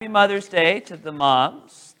Mother's Day to the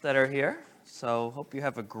moms that are here. So hope you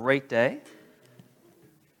have a great day.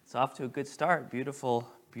 It's off to a good start. Beautiful,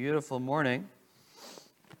 beautiful morning.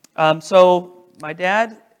 So my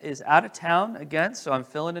dad is out of town again, so I'm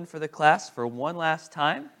filling in for the class for one last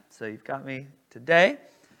time. So you've got me today.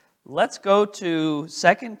 Let's go to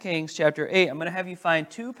 2 Kings chapter 8. I'm going to have you find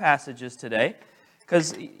two passages today,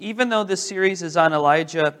 because even though this series is on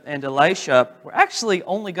Elijah and Elisha, we're actually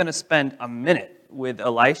only going to spend a minute with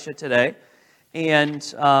Elisha today, and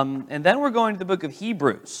then we're going to the book of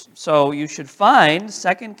Hebrews. So you should find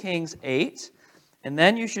 2 Kings 8, and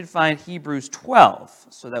then you should find Hebrews 12,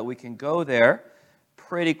 so that we can go there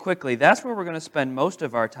pretty quickly. That's where we're going to spend most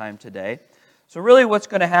of our time today. So really what's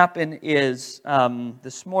going to happen is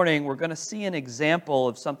this morning we're going to see an example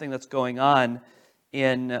of something that's going on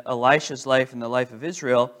in Elisha's life and the life of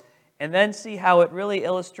Israel, and then see how it really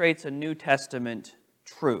illustrates a New Testament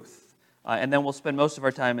truth. And then we'll spend most of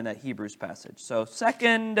our time in that Hebrews passage. So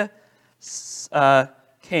 2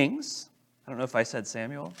 Kings, I don't know if I said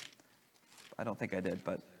Samuel. I don't think I did,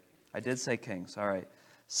 but I did say Kings. All right.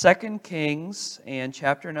 2 Kings and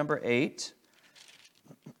chapter number 8.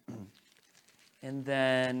 And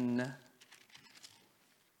then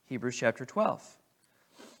Hebrews chapter 12.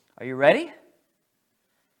 Are you ready?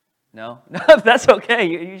 No? No, that's okay.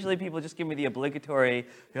 Usually people just give me the obligatory,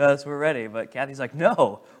 yes, we're ready. But Kathy's like,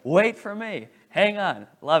 no, wait for me. Hang on.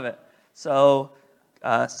 Love it. So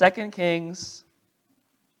 2 Kings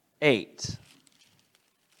 8.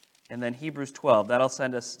 And then Hebrews 12. That'll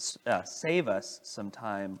save us some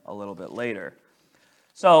time a little bit later.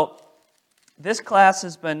 So this class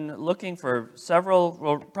has been looking for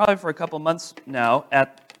probably for a couple months now,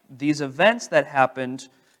 at these events that happened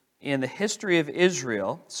in the history of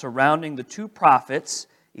Israel surrounding the two prophets,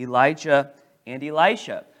 Elijah and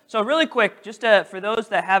Elisha. So really quick, just for those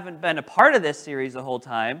that haven't been a part of this series the whole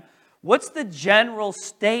time, what's the general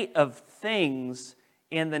state of things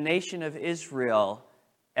in the nation of Israel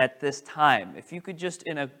at this time? If you could just,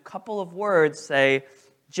 in a couple of words, say,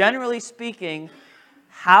 generally speaking,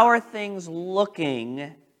 how are things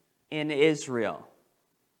looking in Israel?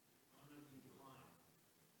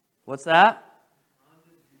 What's that?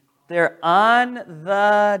 They're on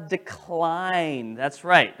the decline. That's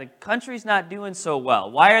right. The country's not doing so well.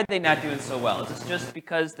 Why are they not doing so well? Is it just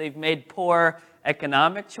because they've made poor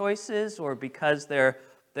economic choices, or because their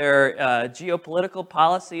geopolitical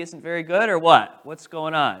policy isn't very good, or what? What's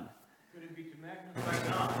going on? Could it be to magnify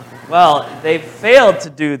God? Well, they've failed to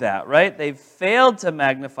do that, right? They've failed to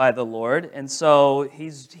magnify the Lord, and so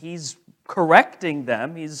he's correcting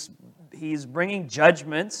them. He's bringing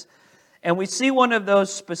judgments, and we see one of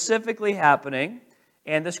those specifically happening.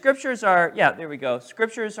 And the scriptures are, there we go.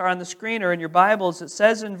 Scriptures are on the screen or in your Bibles. It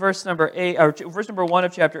says in verse number 8, or verse number 1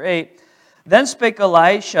 of chapter 8, "Then spake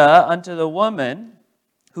Elisha unto the woman,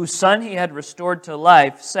 whose son he had restored to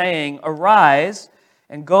life, saying, Arise,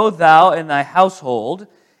 and go thou and thy household,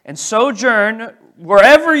 and sojourn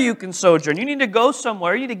wherever you can sojourn." You need to go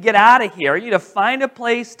somewhere. You need to get out of here. You need to find a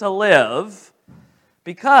place to live,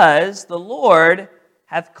 because the Lord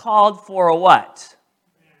hath called for a what?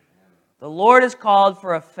 The Lord has called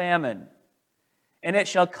for a famine, and it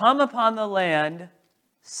shall come upon the land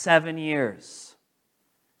 7 years.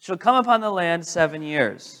 It shall come upon the land 7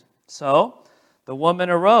 years. So the woman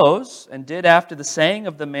arose and did after the saying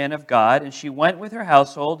of the man of God, and she went with her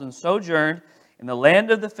household and sojourned in the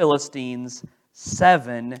land of the Philistines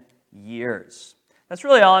 7 years. That's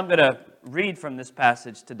really all I'm going to read from this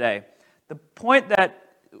passage today. The point that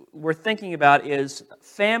we're thinking about is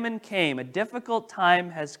famine came, a difficult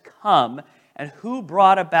time has come, and who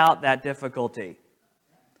brought about that difficulty?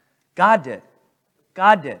 God did.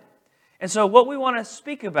 God did. And so what we want to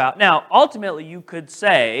speak about, now ultimately you could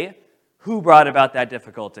say, who brought about that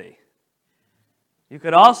difficulty? You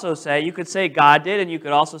could say God did, and you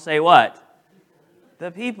could also say what? The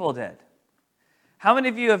people did. How many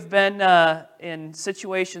of you have been in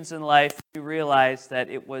situations in life you realize that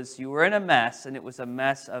you were in a mess, and it was a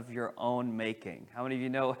mess of your own making? How many of you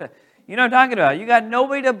know what I'm talking about? You got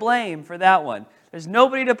nobody to blame for that one. There's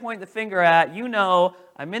nobody to point the finger at. You know,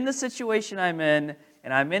 I'm in the situation I'm in,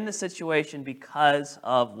 and I'm in the situation because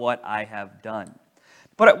of what I have done.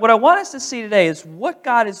 But what I want us to see today is what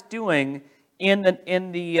God is doing in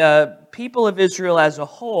the people of Israel as a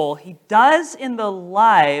whole. He does in the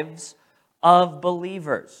lives of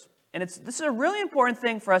believers. And this is a really important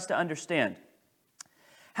thing for us to understand.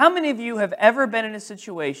 How many of you have ever been in a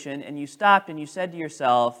situation and you stopped and you said to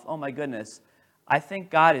yourself, oh my goodness, I think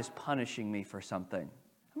God is punishing me for something?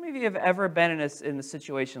 How many of you have ever been in a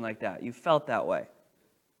situation like that? You felt that way.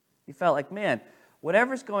 You felt like, man,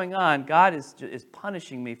 Whatever's going on, God is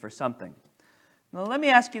punishing me for something. Now, let me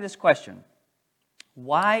ask you this question.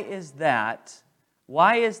 Why is that?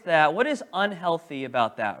 Why is that? What is unhealthy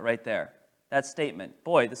about that right there? That statement.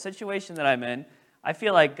 Boy, the situation that I'm in, I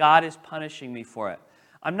feel like God is punishing me for it.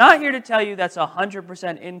 I'm not here to tell you that's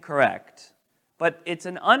 100% incorrect, but it's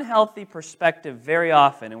an unhealthy perspective very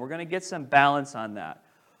often, and we're going to get some balance on that.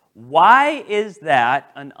 Why is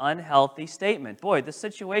that an unhealthy statement? Boy, the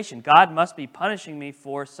situation, God must be punishing me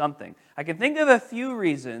for something. I can think of a few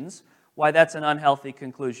reasons why that's an unhealthy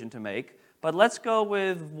conclusion to make, but let's go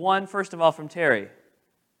with one, first of all, from Terry.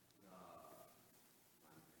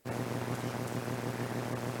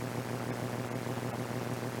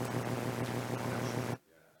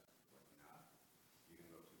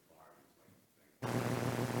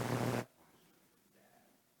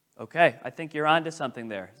 Okay, I think you're onto something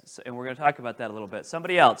there, and we're going to talk about that a little bit.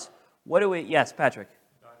 Somebody else. What do we... Yes, Patrick.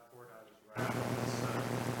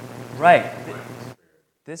 Right.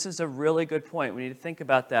 This is a really good point. We need to think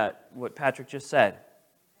about that, what Patrick just said.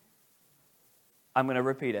 I'm going to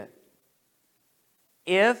repeat it.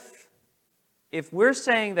 If we're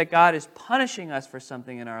saying that God is punishing us for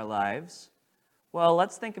something in our lives, well,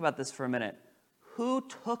 let's think about this for a minute. Who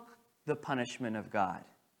took the punishment of God?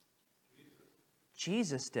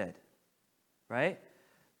 Jesus did, right?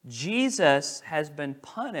 Jesus has been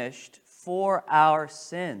punished for our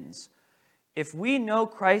sins. If we know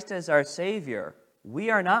Christ as our Savior,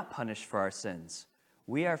 we are not punished for our sins.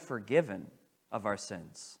 We are forgiven of our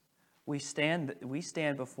sins. We stand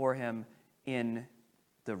before Him in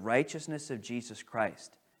the righteousness of Jesus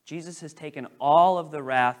Christ. Jesus has taken all of the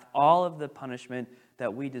wrath, all of the punishment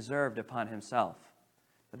that we deserved upon Himself.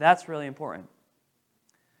 But that's really important.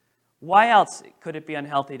 Why else could it be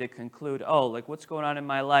unhealthy to conclude, oh, like what's going on in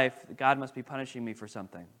my life, God must be punishing me for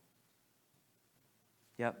something?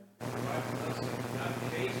 Yep. We're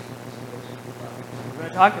going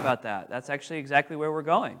to talk about that. That's actually exactly where we're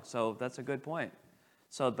going. So that's a good point.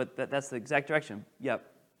 So, but that's the exact direction. Yep.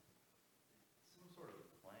 Some sort of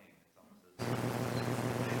claim. It's almost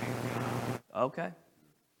as Okay.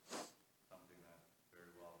 something that very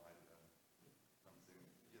well might have been something,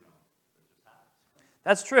 that just happens.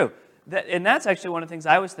 That's true. And that's actually one of the things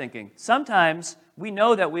I was thinking. Sometimes we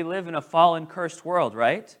know that we live in a fallen, cursed world,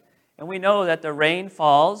 right? And we know that the rain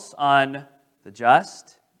falls on the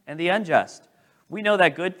just and the unjust. We know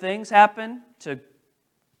that good things happen to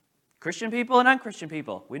Christian people and unchristian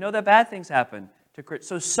people. We know that bad things happen to Christians.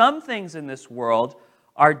 So some things in this world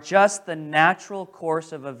are just the natural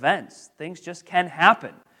course of events. Things just can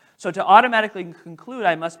happen. So to automatically conclude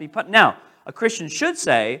I must be put... Now, a Christian should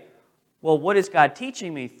say, well, what is God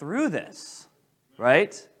teaching me through this?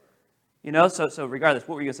 Right? So regardless,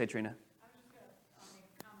 what were you going to say, Trina? I was just going to make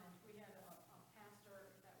a comment. We had a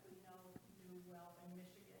pastor that we knew well in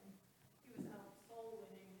Michigan. He was out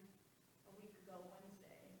soul winning a week ago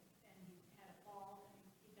Wednesday, and he had a fall and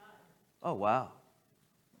he died Oh, wow.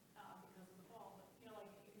 because of the fall. But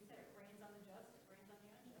like you said, it rains on the just, it rains on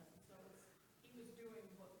the unjust. So he was doing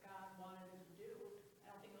what God wanted him to do.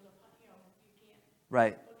 I don't think it was you can't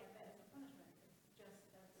Right. look at that as a punishment. It's just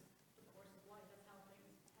that's the course of life. That's how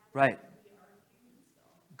things happen. Right. We are humans, so.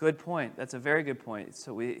 Good point. That's a very good point.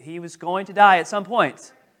 So he was going to die at some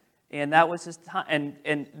point. And that was his time.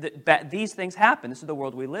 And these things happen. This is the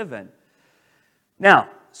world we live in. Now,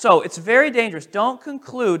 so it's very dangerous. Don't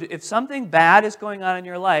conclude, if something bad is going on in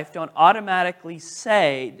your life, don't automatically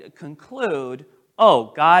conclude,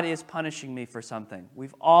 oh, God is punishing me for something.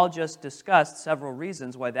 We've all just discussed several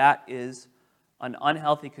reasons why that is an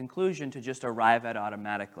unhealthy conclusion to just arrive at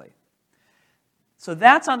automatically. So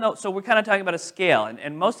so we're kind of talking about a scale,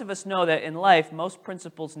 and most of us know that in life, most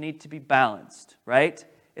principles need to be balanced, right?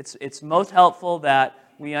 It's most helpful that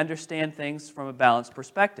we understand things from a balanced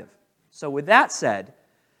perspective. So with that said,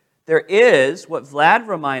 there is what Vlad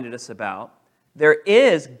reminded us about.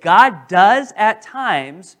 God does at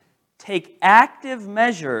times take active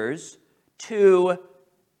measures to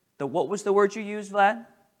what was the word you used, Vlad?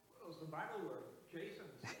 It was the Bible word, Jason.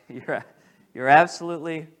 You're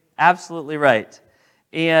absolutely right.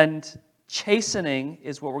 And chastening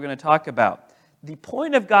is what we're going to talk about. The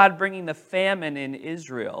point of God bringing the famine in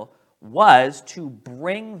Israel was to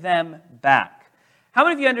bring them back. How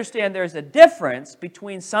many of you understand there's a difference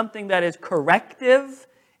between something that is corrective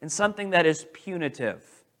and something that is punitive?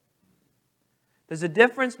 There's a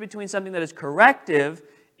difference between something that is corrective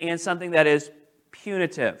and something that is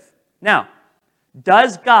punitive. Now,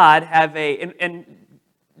 does God have and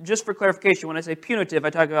just for clarification, when I say punitive,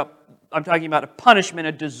 I'm talking about a punishment,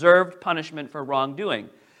 a deserved punishment for wrongdoing.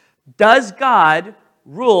 Does God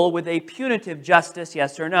rule with a punitive justice,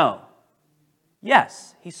 yes or no?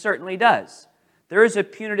 Yes, he certainly does. There is a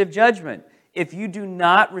punitive judgment. If you do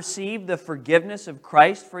not receive the forgiveness of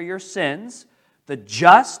Christ for your sins, the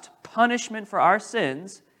just punishment for our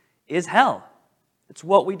sins is hell. It's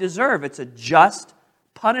what we deserve. It's a just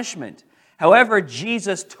punishment. However,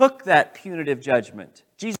 Jesus took that punitive judgment.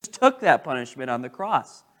 Jesus took that punishment on the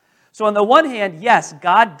cross. So on the one hand, yes,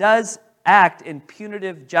 God does act in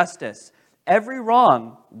punitive justice. Every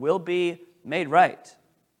wrong will be made right.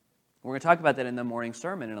 We're going to talk about that in the morning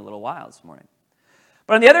sermon in a little while this morning.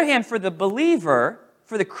 But on the other hand, for the believer,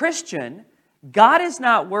 for the Christian, God is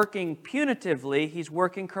not working punitively, He's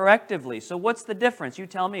working correctively. So what's the difference? You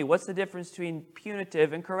tell me, what's the difference between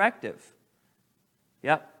punitive and corrective?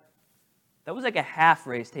 Yep. That was like a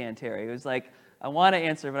half-raised hand, Terry. It was like, I want to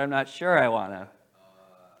answer, but I'm not sure I want to.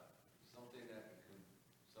 Something that can,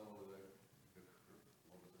 some of the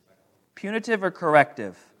what was the second one? Punitive or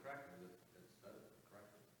corrective? Corrective, it's better,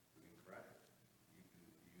 corrective. You can correct it.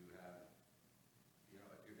 You have,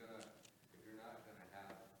 if you're not gonna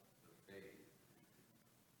have the faith,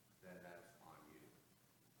 then that's on you.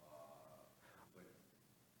 But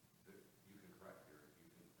you can correct your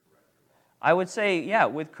law. I would say, yeah,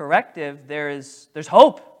 with corrective, there's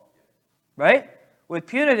hope, right? With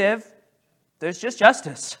punitive, there's just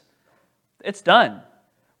justice. It's done.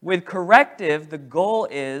 With corrective, the goal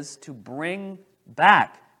is to bring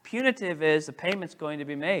back. Punitive is the payment's going to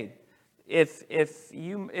be made. If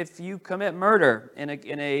you commit murder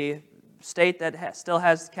in a state that still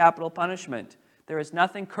has capital punishment, there is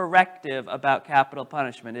nothing corrective about capital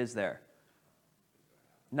punishment, is there?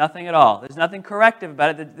 Nothing at all. There's nothing corrective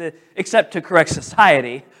about it except to correct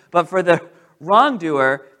society. But for the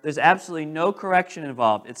wrongdoer, there's absolutely no correction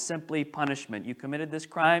involved. It's simply punishment. You committed this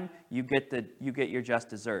crime, you get your just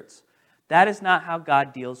deserts. That is not how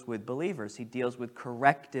God deals with believers. He deals with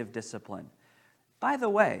corrective discipline. By the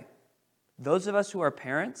way, those of us who are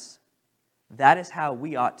parents, that is how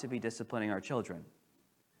we ought to be disciplining our children.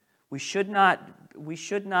 We should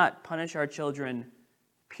not punish our children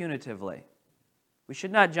punitively. We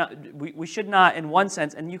should not, in one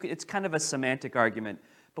sense, and it's kind of a semantic argument,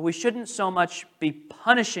 but we shouldn't so much be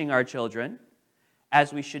punishing our children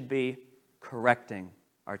as we should be correcting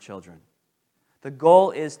our children. The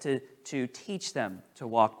goal is to teach them to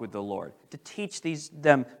walk with the Lord, to teach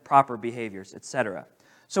them proper behaviors, etc.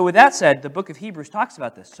 So with that said, the book of Hebrews talks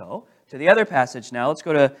about this. So, to the other passage now, let's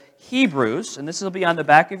go to Hebrews, and this will be on the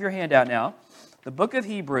back of your handout now. The book of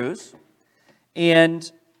Hebrews, and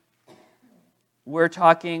we're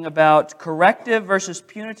talking about corrective versus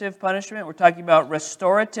punitive punishment. We're talking about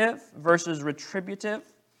restorative versus retributive.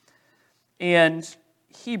 And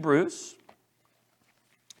Hebrews,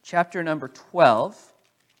 chapter number 12.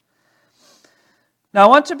 Now, I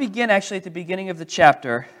want to begin actually at the beginning of the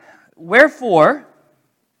chapter. Wherefore,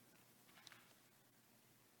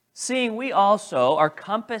 seeing we also are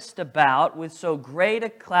compassed about with so great a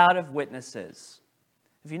cloud of witnesses.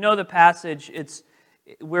 If you know the passage,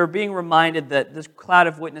 we're being reminded that this cloud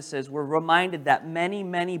of witnesses, we're reminded that many,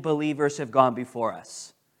 many believers have gone before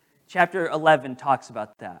us. Chapter 11 talks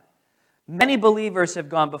about that. Many believers have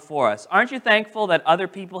gone before us. Aren't you thankful that other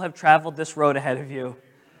people have traveled this road ahead of you?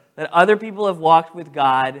 That other people have walked with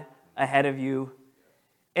God ahead of you?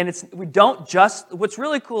 And what's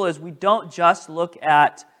really cool is we don't just look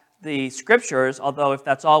at the scriptures, although if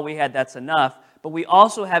that's all we had, that's enough, but we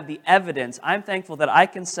also have the evidence. I'm thankful that I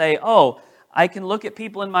can say, I can look at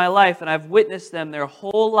people in my life and I've witnessed them their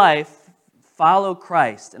whole life follow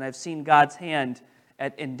Christ, and I've seen God's hand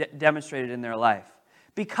demonstrated in their life.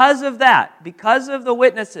 Because of that, because of the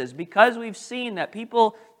witnesses, because we've seen that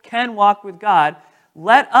people can walk with God,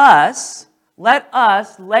 let us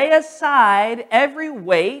lay aside every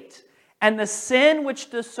weight and the sin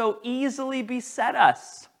which does so easily beset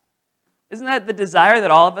us. Isn't that the desire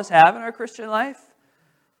that all of us have in our Christian life?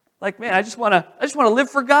 Like, man, I just want to live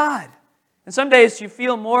for God. And some days you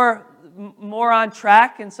feel more on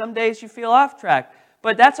track, and some days you feel off track.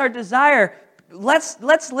 But that's our desire. Let's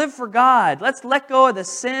live for God. Let's let go of the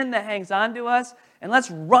sin that hangs on to us, and let's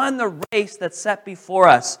run the race that's set before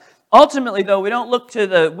us. Ultimately, though, we don't look to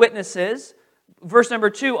the witnesses. Verse number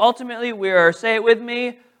 2, ultimately we are, say it with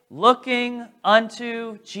me, looking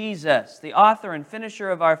unto Jesus, the author and finisher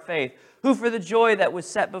of our faith, who for the joy that was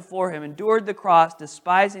set before him endured the cross,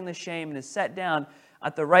 despising the shame, and is set down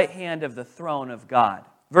at the right hand of the throne of God.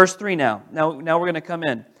 Verse 3 now. Now we're going to come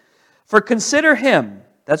in. For consider him,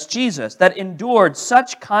 that's Jesus, that endured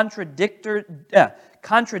such contradiction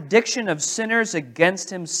of sinners against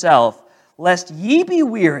himself, lest ye be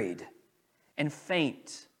wearied and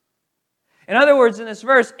faint. In other words, in this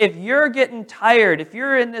verse, if you're getting tired, if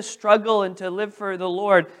you're in this struggle and to live for the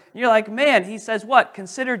Lord, and you're like, man, he says what?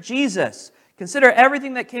 Consider Jesus. Consider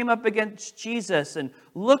everything that came up against Jesus and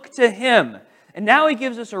look to him. And now he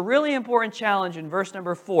gives us a really important challenge in verse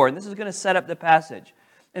number 4, and this is going to set up the passage.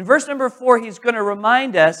 In verse number 4, he's going to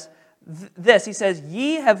remind us this. He says,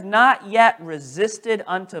 ye have not yet resisted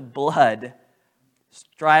unto blood,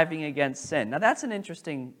 striving against sin. Now that's an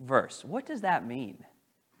interesting verse. What does that mean?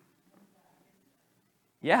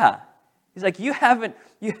 Yeah. He's like, you're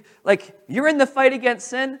in the fight against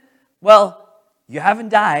sin? Well, you haven't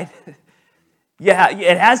died. Yeah,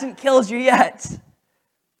 it hasn't killed you yet.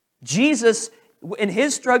 Jesus, in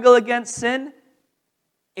his struggle against sin,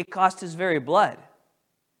 it cost his very blood.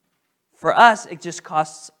 For us, it just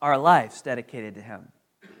costs our lives dedicated to him.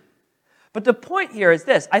 But the point here is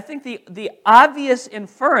this. I think the obvious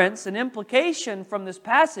inference and implication from this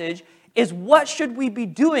passage is, what should we be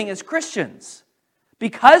doing as Christians?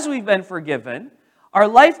 Because we've been forgiven, our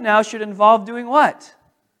life now should involve doing what?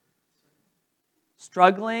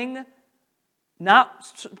 Struggling,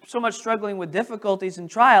 not so much struggling with difficulties and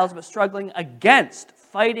trials, but struggling against,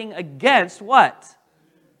 fighting against what?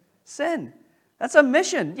 Sin. That's a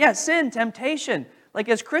mission. Yeah, sin, temptation. Like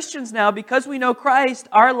as Christians now, because we know Christ,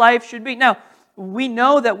 our life should be. Now, we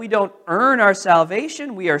know that we don't earn our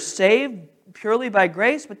salvation. We are saved purely by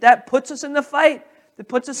grace, but that puts us in the fight. That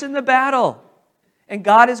puts us in the battle. And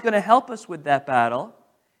God is going to help us with that battle,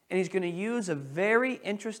 and he's going to use a very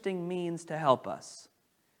interesting means to help us.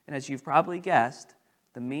 And as you've probably guessed,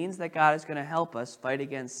 the means that God is going to help us fight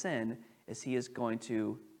against sin is he is going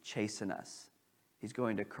to chasten us. He's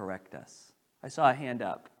going to correct us. I saw a hand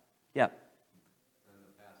up. Yep.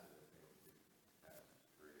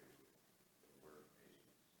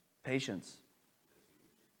 Patience.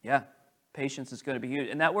 Yeah, patience is going to be huge.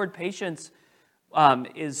 And that word patience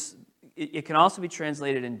it can also be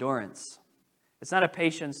translated endurance. It's not a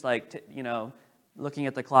patience like, looking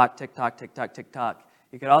at the clock, tick-tock, tick-tock, tick-tock.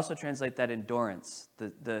 You could also translate that endurance.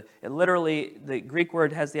 The Greek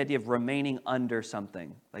word has the idea of remaining under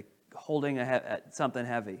something, like holding something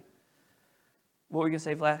heavy. What were you going to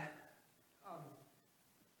say, Vlad? I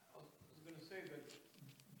was going to say that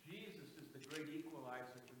Jesus is the great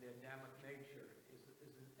equalizer for the Adamic nature.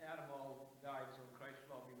 Adam all died, so in Christ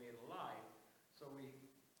will all be made alive. So we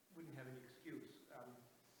wouldn't have any excuse.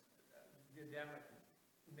 The Adamic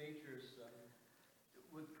natures,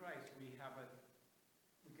 with Christ, we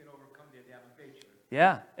can overcome the Adamic nature.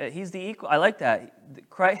 Yeah, he's the equal. I like that.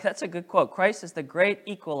 Christ, that's a good quote. Christ is the great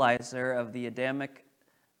equalizer of the Adamic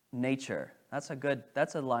nature. That's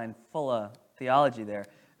a line full of theology there.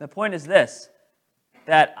 The point is this,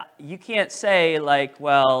 that you can't say like,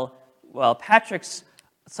 well, Patrick's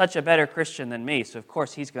such a better Christian than me, so of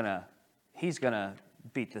course he's gonna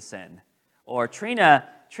beat the sin. Or Trina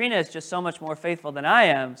is just so much more faithful than I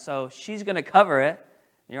am, so she's gonna cover it.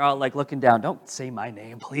 And you're all like looking down. Don't say my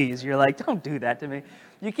name, please. You're like, don't do that to me.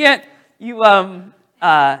 You can't.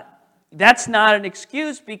 That's not an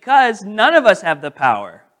excuse because none of us have the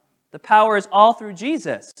power. The power is all through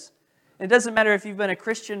Jesus. It doesn't matter if you've been a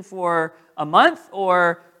Christian for a month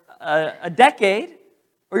or a decade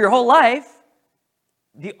or your whole life.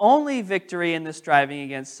 The only victory in this striving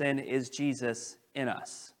against sin is Jesus in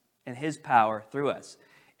us and his power through us.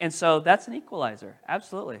 And so that's an equalizer.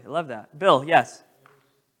 Absolutely. I love that. Bill, yes?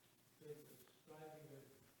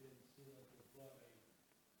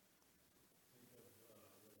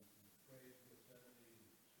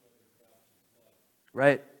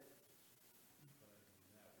 Right.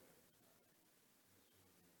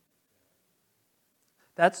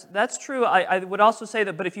 That's true. I would also say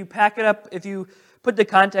that, but if you pack it up, if you put the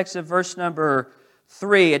context of verse number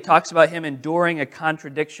 3, it talks about him enduring a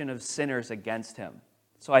contradiction of sinners against him.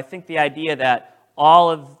 So I think the idea that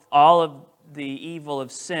all of the evil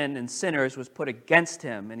of sin and sinners was put against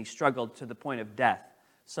him, and he struggled to the point of death.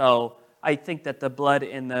 So I think that the blood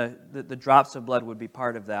in the drops of blood would be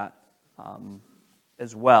part of that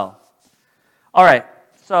as well. All right,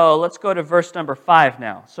 so let's go to verse number 5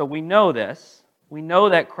 now. So we know this. We know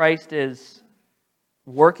that Christ is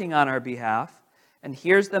working on our behalf, and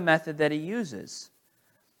here's the method that he uses.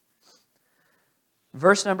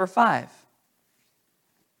 Verse number 5.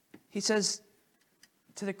 He says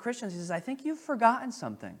to the Christians, he says, I think you've forgotten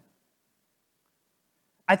something.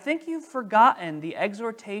 I think you've forgotten the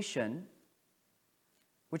exhortation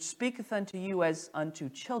which speaketh unto you as unto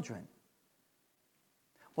children.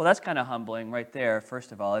 Well, that's kind of humbling right there,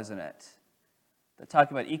 first of all, isn't it?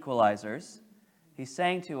 Talking about equalizers. He's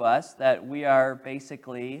saying to us that we are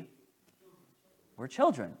basically, we're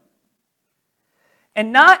children.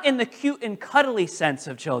 And not in the cute and cuddly sense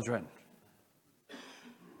of children.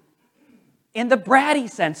 in the bratty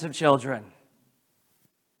sense of children.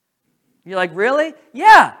 You're like, really?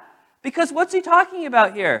 Yeah, because what's he talking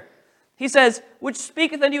about here? He says, which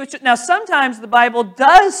speaketh unto you. Now, sometimes the Bible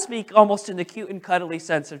does speak almost in the cute and cuddly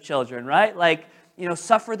sense of children, right? Like,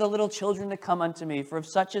 suffer the little children to come unto me, for of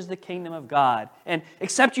such is the kingdom of God. And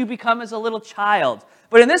except you become as a little child.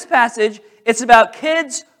 But in this passage, it's about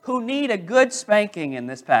kids who need a good spanking in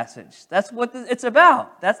this passage. That's what it's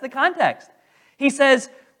about. That's the context. He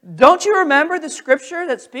says, don't you remember the scripture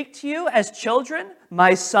that speak to you as children?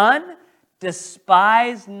 My son,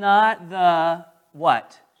 despise not the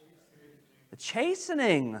what? The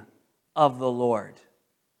chastening of the Lord.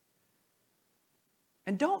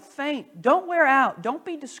 And don't faint, don't wear out, don't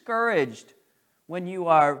be discouraged when you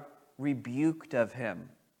are rebuked of him.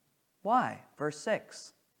 Why? Verse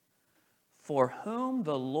 6. For whom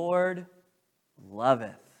the Lord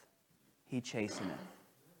loveth, he chasteneth,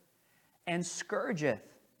 and scourgeth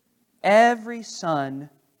every son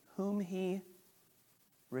whom he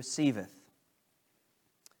receiveth.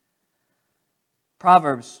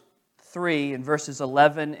 Proverbs 3 in verses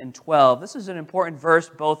 11 and 12. This is an important verse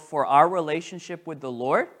both for our relationship with the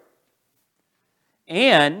Lord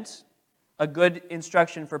and a good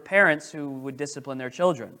instruction for parents who would discipline their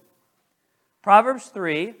children. Proverbs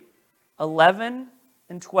 3, 11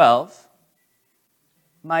 and 12.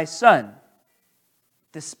 My son,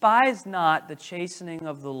 despise not the chastening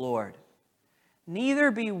of the Lord,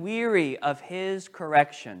 neither be weary of his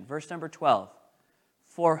correction. Verse number 12.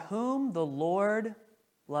 For whom the Lord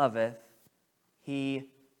loveth, he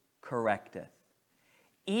correcteth.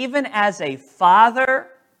 Even as a father,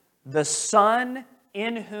 the son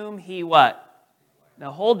in whom he what?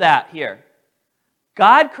 Now hold that here.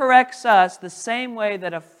 God corrects us the same way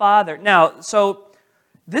that a father... Now, so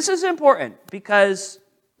this is important because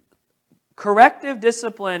corrective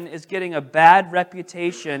discipline is getting a bad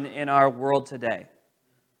reputation in our world today.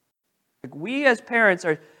 We as parents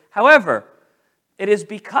are... However, it is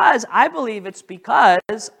because, I believe it's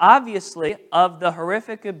because, obviously, of the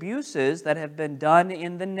horrific abuses that have been done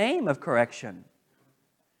in the name of correction.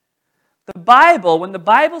 The Bible, when the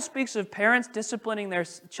Bible speaks of parents disciplining their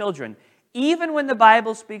children, even when the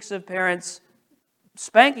Bible speaks of parents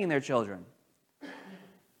spanking their children,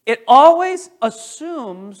 it always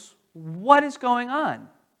assumes what is going on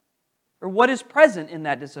or what is present in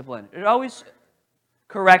that discipline. It always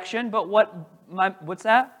correction, but what's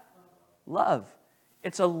that? Love.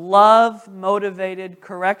 It's a love-motivated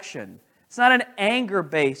correction. It's not an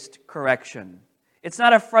anger-based correction. It's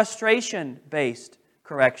not a frustration-based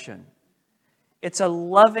correction. It's a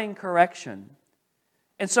loving correction.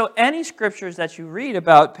 And so any scriptures that you read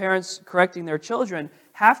about parents correcting their children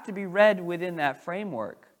have to be read within that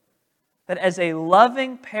framework. That as a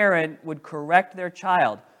loving parent would correct their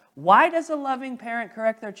child. Why does a loving parent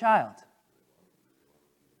correct their child?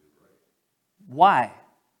 Why?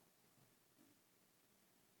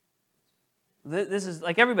 This is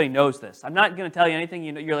like everybody knows this. I'm not going to tell you anything.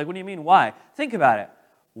 You're like, what do you mean, why? Think about it.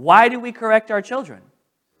 Why do we correct our children?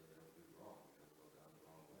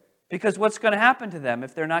 Because what's going to happen to them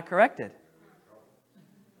if they're not corrected?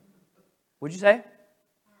 What'd you say?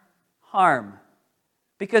 Harm.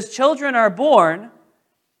 Because children are born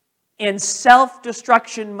in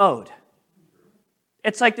self-destruction mode.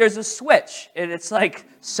 It's like there's a switch, and it's like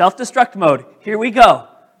self-destruct mode. Here we go,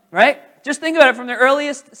 right? Just think about it from the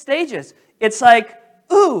earliest stages. It's like,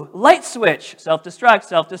 ooh, light switch, self-destruct,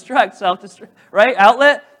 self-destruct, self-destruct, right?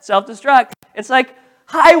 Outlet, self-destruct. It's like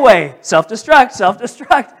highway, self-destruct,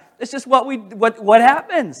 self-destruct. It's just what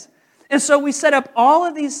happens. And so we set up all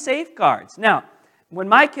of these safeguards. Now, when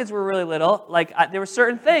my kids were really little, there were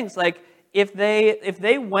certain things, like if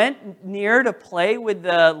they went near to play with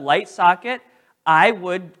the light socket, I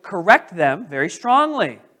would correct them very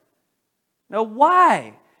strongly. Now,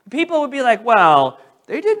 why? People would be like, well,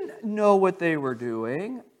 they didn't know what they were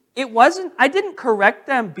doing. I didn't correct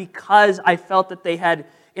them because I felt that they had,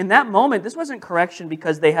 in that moment, this wasn't correction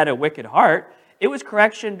because they had a wicked heart. It was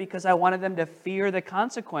correction because I wanted them to fear the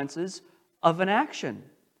consequences of an action.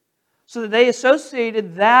 So that they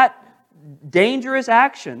associated that dangerous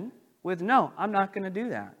action with, no, I'm not going to do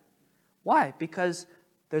that. Why? Because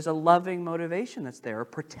there's a loving motivation that's there, a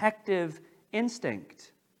protective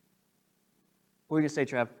instinct. What were you going to say,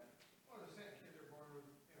 Trev? Well, the same kids are born with,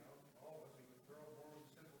 all of us, they're all born with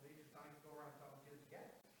simple needs. It's not you go around telling kids,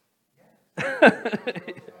 yes.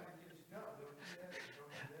 No, don't do that.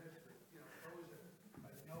 Don't do this. Those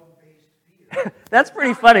are a no-based fear. That's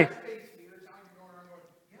pretty funny.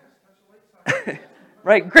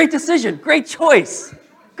 Right, great decision, great choice.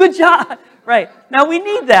 Good job. Right. Now we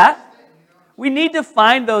need that. We need to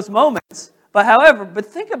find those moments. But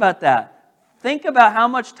think about that. think about how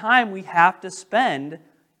much time we have to spend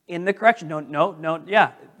in the correction. No,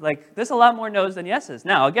 yeah. Like, there's a lot more no's than yeses.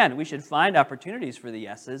 Now, again, we should find opportunities for the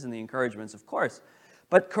yeses and the encouragements, of course.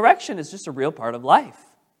 But correction is just a real part of life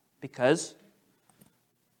because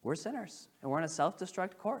we're sinners and we're on a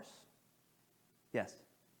self-destruct course. Yes?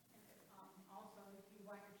 Also, if you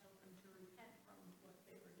want your children to repent from what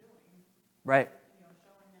they were doing, Right.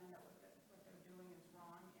 showing them that what they're doing is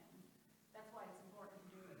wrong, and that's why it's important to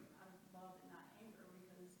do it out of love and not anger,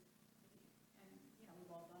 because, and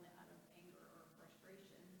we've all done it out of anger or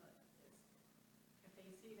frustration, but if they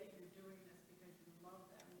see that you're doing this because you love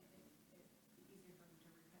them, it's easier for them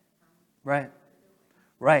to repent from Right. what they're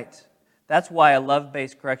doing. Right. That's why a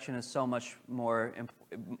love-based correction is so much more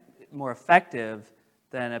effective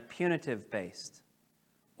than a punitive-based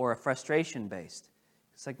or a frustration-based.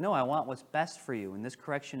 It's like, no, I want what's best for you, and this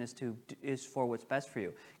correction is for what's best for you.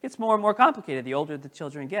 It gets more and more complicated the older the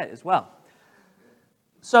children get as well.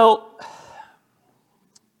 So,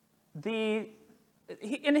 and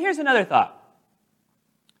here's another thought.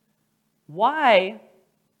 Why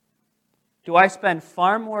do I spend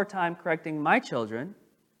far more time correcting my children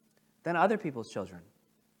than other people's children?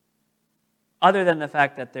 Other than the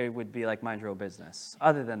fact that they would be like, mind your own business.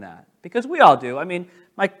 Other than that. Because we all do. I mean,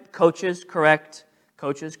 my coaches correct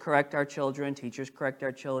our children, teachers correct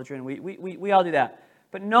our children. We all do that.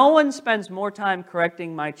 But no one spends more time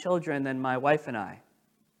correcting my children than my wife and I.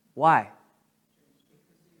 Why?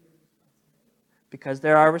 Because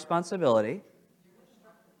they're our responsibility.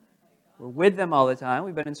 We're with them all the time.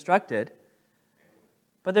 We've been instructed.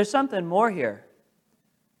 But there's something more here.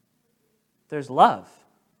 There's love.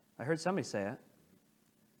 I heard somebody say it.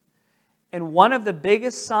 And one of the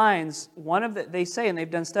biggest signs, they say, and they've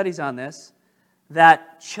done studies on this,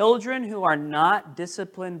 that children who are not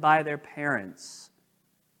disciplined by their parents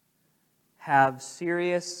have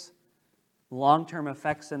serious long-term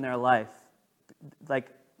effects in their life. Like,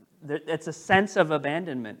 it's a sense of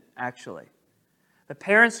abandonment, actually. The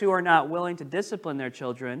parents who are not willing to discipline their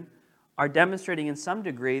children are demonstrating in some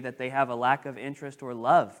degree that they have a lack of interest or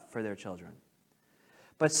love for their children.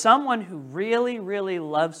 But someone who really, really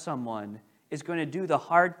loves someone is going to do the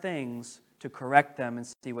hard things to correct them and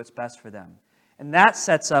see what's best for them. And that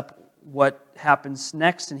sets up what happens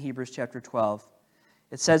next in Hebrews chapter 12.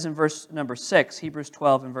 It says in verse number 6, Hebrews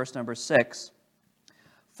 12 and verse number 6,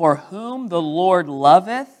 "For whom the Lord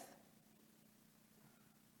loveth,"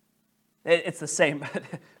 it's the same,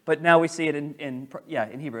 but now we see it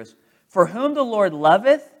in Hebrews. "For whom the Lord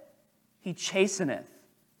loveth, he chasteneth,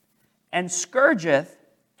 and scourgeth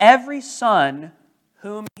every son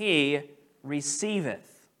whom he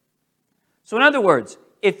receiveth." So in other words,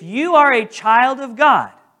 if you are a child of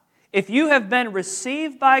God, if you have been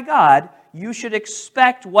received by God, you should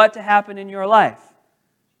expect what to happen in your life?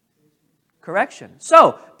 Correction.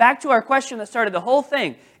 So, back to our question that started the whole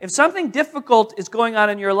thing. If something difficult is going on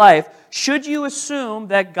in your life, should you assume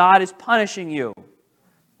that God is punishing you?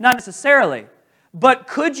 Not necessarily. But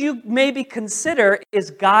could you maybe consider,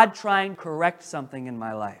 is God trying to correct something in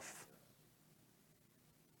my life?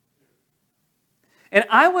 And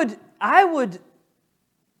I would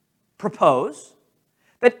propose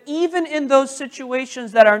that even in those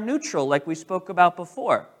situations that are neutral, like we spoke about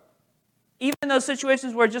before, even in those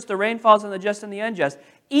situations where just the rain falls on the just and the unjust,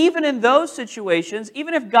 even in those situations,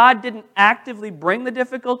 even if God didn't actively bring the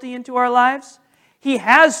difficulty into our lives, He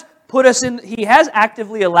has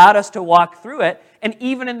actively allowed us to walk through it, and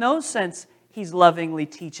even in those sense, He's lovingly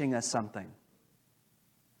teaching us something.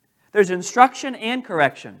 There's instruction and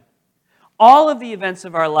correction. All of the events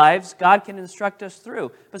of our lives, God can instruct us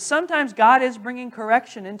through. But sometimes God is bringing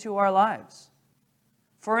correction into our lives.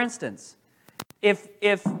 For instance,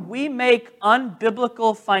 if we make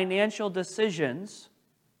unbiblical financial decisions,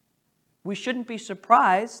 we shouldn't be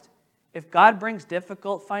surprised if God brings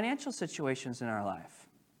difficult financial situations in our life.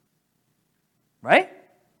 Right?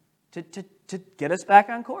 To get us back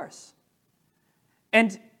on course.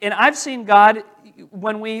 And I've seen God,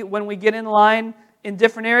 when we get in line in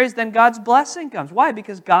different areas, then God's blessing comes. Why?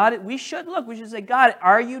 Because we should say, God,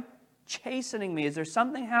 are you chastening me? Is there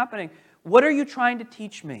something happening? What are you trying to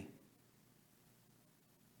teach me?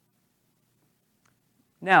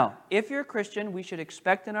 Now, if you're a Christian, we should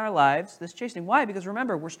expect in our lives this chastening. Why? Because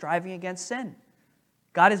remember, we're striving against sin.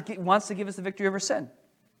 God wants to give us the victory over sin.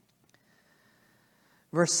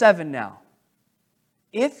 Verse 7 now.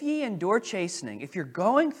 If ye endure chastening, if you're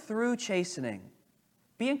going through chastening,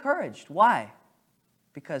 be encouraged. Why?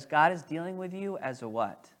 Because God is dealing with you as a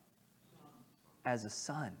what? As a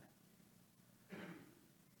son.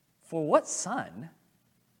 For what son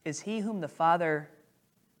is he whom the Father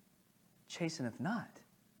chasteneth not?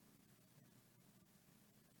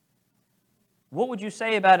 What would you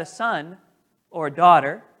say about a son or a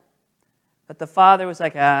daughter that the father was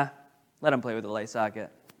like, let him play with the light socket?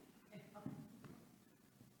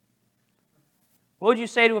 What would you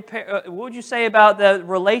say to what would you say about the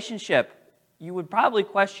relationship? You would probably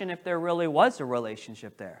question if there really was a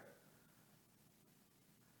relationship there.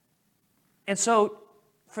 And so,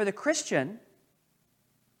 for the Christian,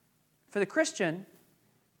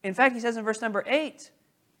 in fact, he says in verse number 8,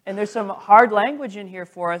 and there's some hard language in here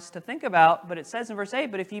for us to think about, but it says in verse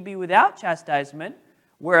 8, but if ye be without chastisement,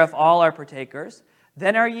 whereof all are partakers,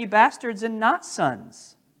 then are ye bastards and not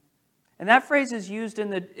sons. And that phrase is used in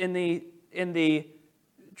the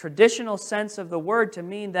traditional sense of the word to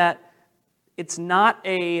mean that it's not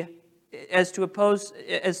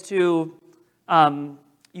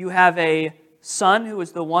you have a son who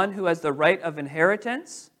is the one who has the right of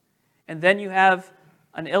inheritance, and then you have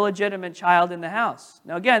an illegitimate child in the house.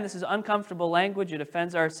 Now again, this is uncomfortable language. It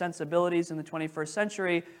offends our sensibilities in the 21st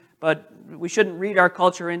century, but we shouldn't read our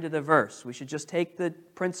culture into the verse. We should just take the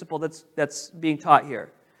principle that's being taught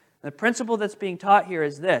here. The principle that's being taught here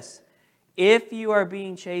is this: if you are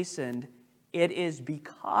being chastened, it is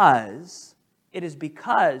because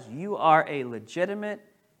you are a legitimate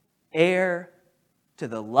heir to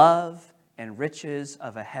the love and riches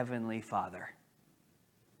of a heavenly Father.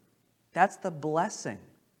 That's the blessing.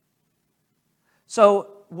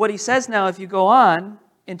 So what he says now, if you go on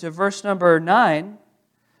into verse number 9,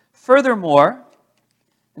 furthermore,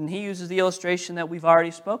 and he uses the illustration that we've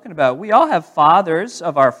already spoken about. We all have fathers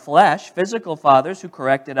of our flesh, physical fathers who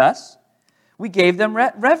corrected us. We gave them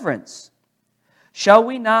reverence. Shall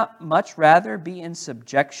we not much rather be in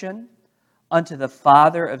subjection unto the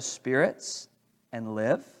Father of spirits and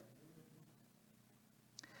live?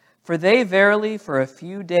 For they verily for a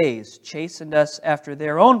few days chastened us after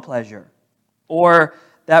their own pleasure. Or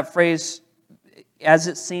that phrase, as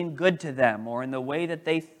it seemed good to them, or in the way that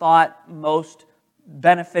they thought most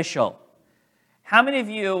beneficial. How many of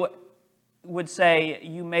you would say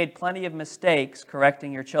you made plenty of mistakes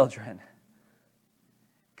correcting your children?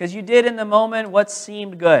 Because you did in the moment what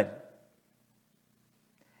seemed good.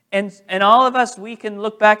 And all of us, we can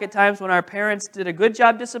look back at times when our parents did a good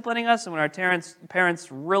job disciplining us and when our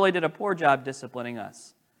parents really did a poor job disciplining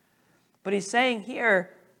us. But he's saying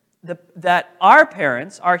here that our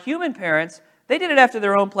parents, our human parents, they did it after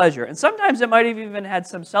their own pleasure. And sometimes it might have even had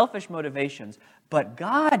some selfish motivations. But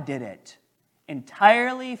God did it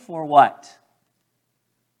entirely for what?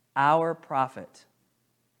 Our profit.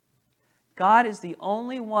 God is the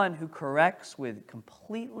only one who corrects with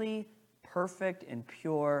completely perfect and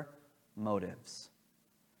pure motives.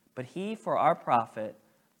 But he for our profit,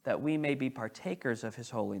 that we may be partakers of his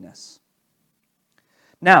holiness.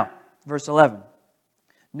 Now, verse 11.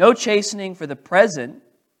 No chastening for the present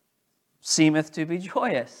seemeth to be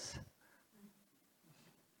joyous,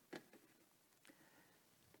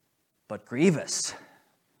 but grievous.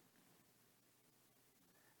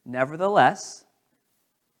 Nevertheless,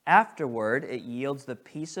 afterward it yields the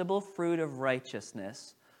peaceable fruit of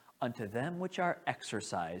righteousness unto them which are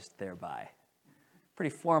exercised thereby.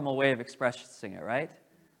 Pretty formal way of expressing it, right?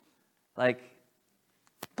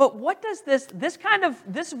 But what does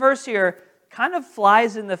this verse here kind of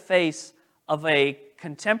flies in the face of a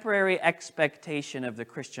contemporary expectation of the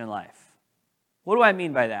Christian life. What do I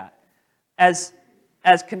mean by that? As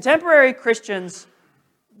contemporary Christians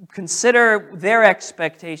consider their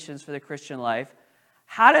expectations for the Christian life,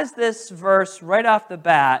 how does this verse right off the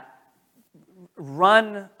bat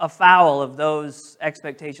run afoul of those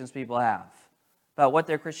expectations people have about what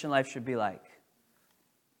their Christian life should be like?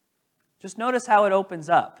 Just notice how it opens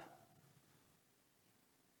up.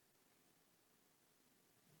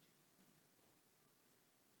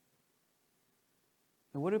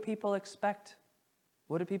 And what do people expect?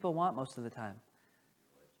 What do people want most of the time?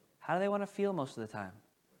 How do they want to feel most of the time?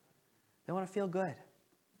 They want to feel good,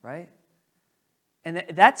 right? And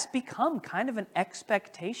that's become kind of an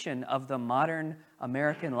expectation of the modern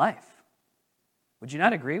American life. Would you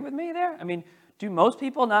not agree with me there? I mean, do most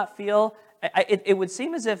people not feel... It would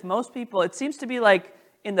seem as if most people... It seems to be like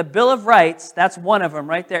in the Bill of Rights, that's one of them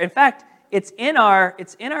right there. In fact, it's in our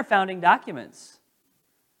founding documents.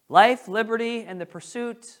 Life, liberty, and the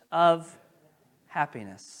pursuit of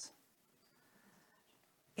happiness.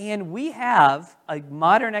 And we have a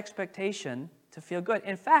modern expectation to feel good.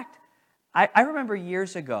 In fact, I remember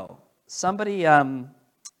years ago, somebody,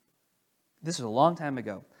 this was a long time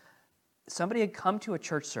ago, somebody had come to a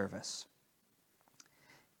church service.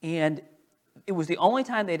 And it was the only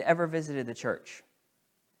time they'd ever visited the church.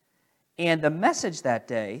 And the message that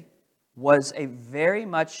day was a very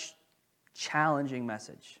much challenging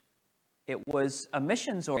message. It was a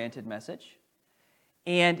missions-oriented message.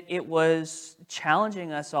 And it was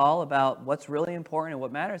challenging us all about what's really important and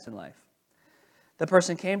what matters in life. The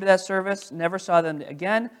person came to that service, never saw them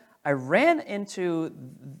again. I ran into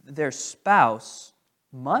their spouse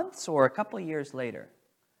months or a couple of years later.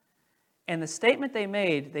 And the statement they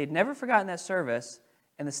made, they'd never forgotten that service,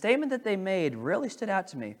 and the statement that they made really stood out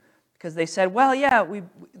to me. Because they said, well, yeah, we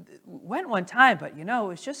went one time, but, it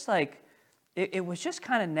was just like, it was just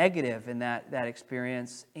kind of negative in that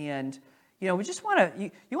experience. And, we just want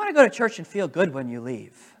to, you want to go to church and feel good when you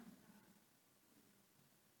leave.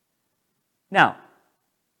 Now,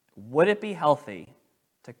 would it be healthy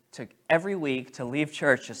to every week to leave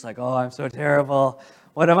church just like, oh, I'm so terrible.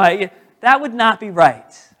 What am I? That would not be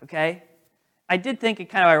right, okay? I did think it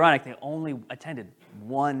kind of ironic they only attended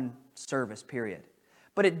one service, period.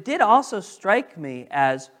 But it did also strike me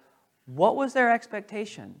as, what was their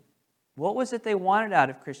expectation? What was it they wanted out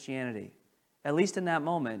of Christianity, at least in that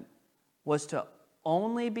moment, was to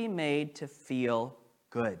only be made to feel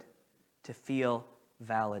good, to feel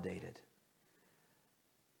validated.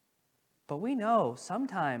 But we know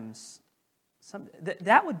sometimes,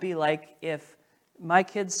 that would be like if my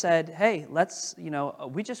kids said, hey, let's,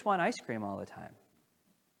 we just want ice cream all the time,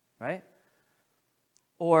 right?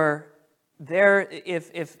 Or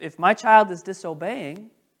if my child is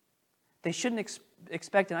disobeying, they shouldn't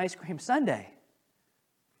expect an ice cream sundae.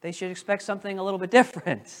 They should expect something a little bit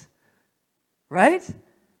different, right?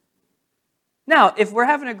 Now, if we're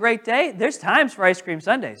having a great day, there's times for ice cream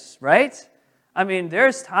sundaes, right? I mean,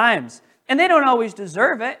 there's times. And they don't always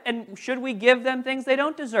deserve it. And should we give them things they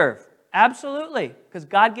don't deserve? Absolutely. Because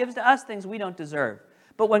God gives to us things we don't deserve.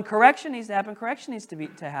 But when correction needs to happen, correction needs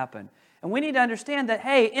to happen. And we need to understand that,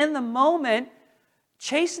 hey, in the moment,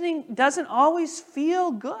 chastening doesn't always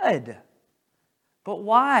feel good. But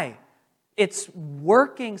why? It's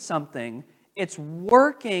working something. It's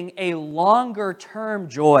working a longer-term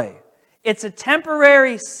joy. It's a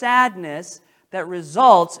temporary sadness that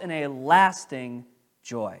results in a lasting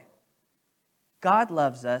joy. God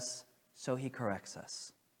loves us, so He corrects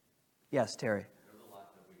us. Yes, Terry. There's a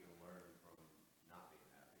lot that we can learn from not being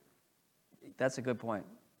happy. That's a good point.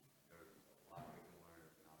 There's a lot we can learn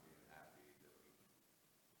from not being happy that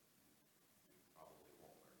we probably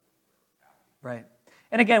won't learn when we're happy. Right.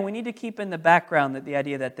 And again, we need to keep in the background that the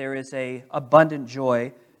idea that there is a abundant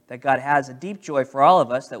joy, that God has a deep joy for all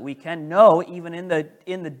of us, that we can know even in the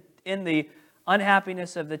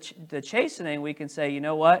unhappiness of the chastening, we can say, you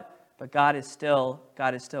know what? But God is still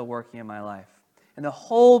working in my life. And the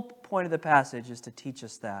whole point of the passage is to teach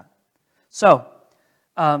us that. So,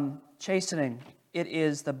 chastening, it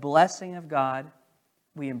is the blessing of God.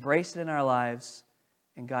 We embrace it in our lives,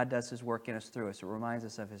 and God does His work in us through us. It reminds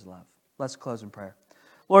us of His love. Let's close in prayer.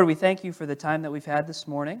 Lord, we thank You for the time that we've had this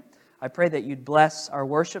morning. I pray that You'd bless our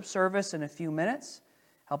worship service in a few minutes.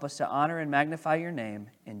 Help us to honor and magnify Your name.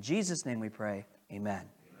 In Jesus' name we pray. Amen.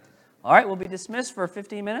 All right, we'll be dismissed for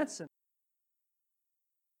 15 minutes.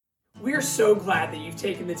 We are so glad that you've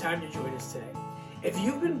taken the time to join us today. If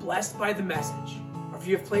you've been blessed by the message, or if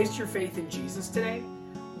you have placed your faith in Jesus today,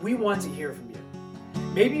 we want to hear from you.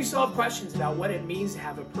 Maybe you still have questions about what it means to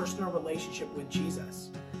have a personal relationship with Jesus.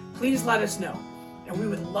 Please let us know, and we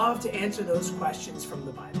would love to answer those questions from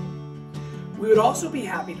the Bible. We would also be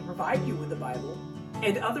happy to provide you with the Bible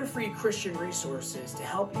and other free Christian resources to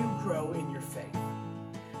help you grow in your faith.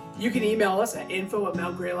 You can email us at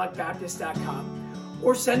info@mountgreylockbaptist.com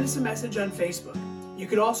or send us a message on Facebook. You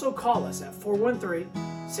could also call us at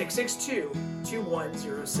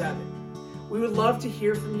 413-662-2107. We would love to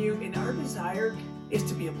hear from you, and our desire is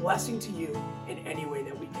to be a blessing to you in any way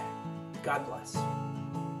that we can. God bless.